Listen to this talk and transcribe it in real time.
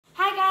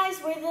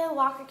the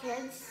Walker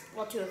kids.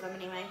 Well, two of them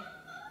anyway.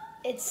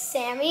 It's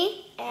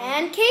Sammy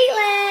and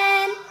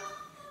Caitlin.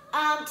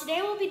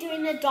 Today we'll be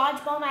doing the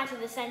dodgeball match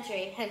of the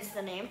century, hence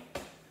the name,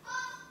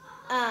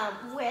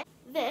 with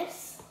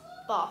this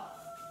ball.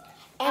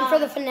 And for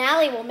the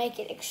finale, we'll make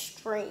it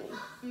extreme.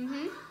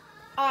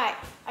 All right,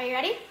 are you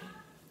ready?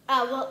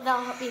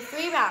 There'll be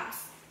 3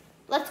 rounds.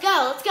 Let's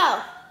go, let's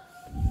go.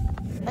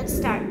 Let's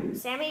start.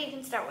 Sammy, you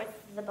can start with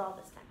the ball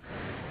this time.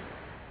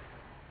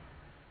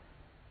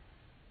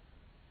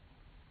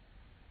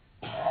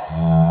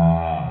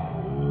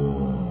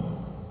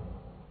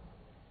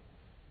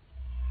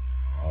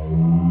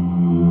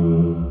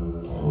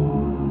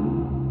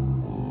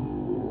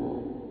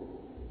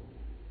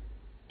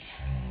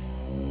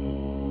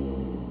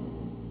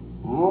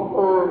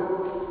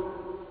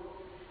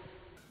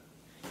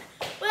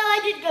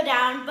 Go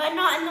down, but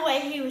not in the way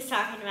he was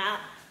talking about.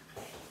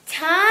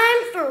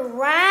 Time for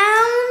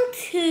round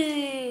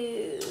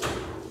 2.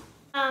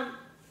 All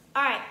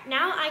right,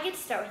 now I get to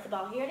start with the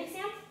ball. You ready,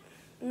 Sam?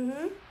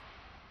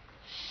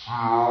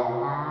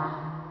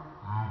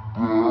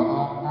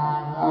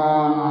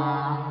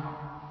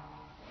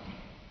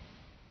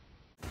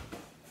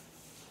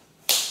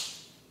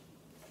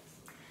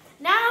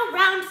 Now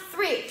round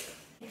 3.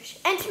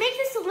 And to make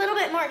this a little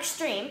bit more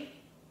extreme,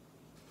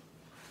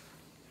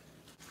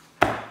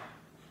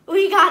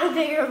 we got a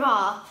bigger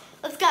ball.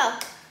 Let's go. All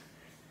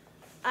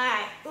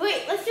right.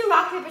 Wait, let's do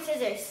rock, paper,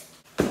 scissors.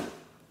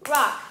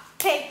 Rock,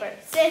 paper,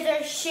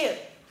 scissors, shoot.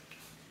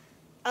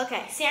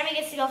 Okay, Sammy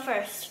gets to go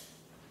first.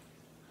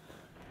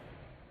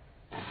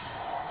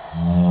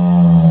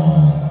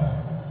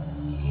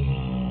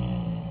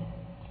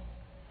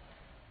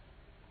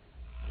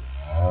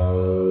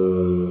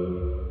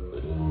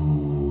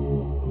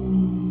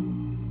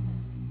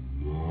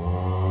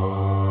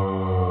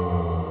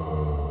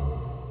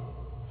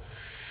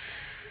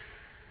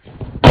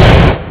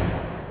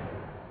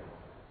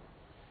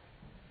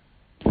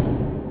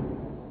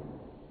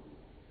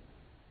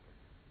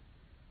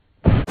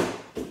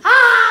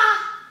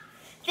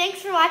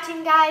 Thanks for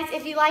watching, guys.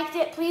 If you liked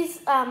it,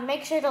 please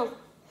make sure to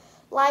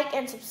like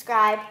and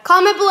subscribe.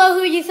 Comment below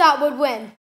who you thought would win.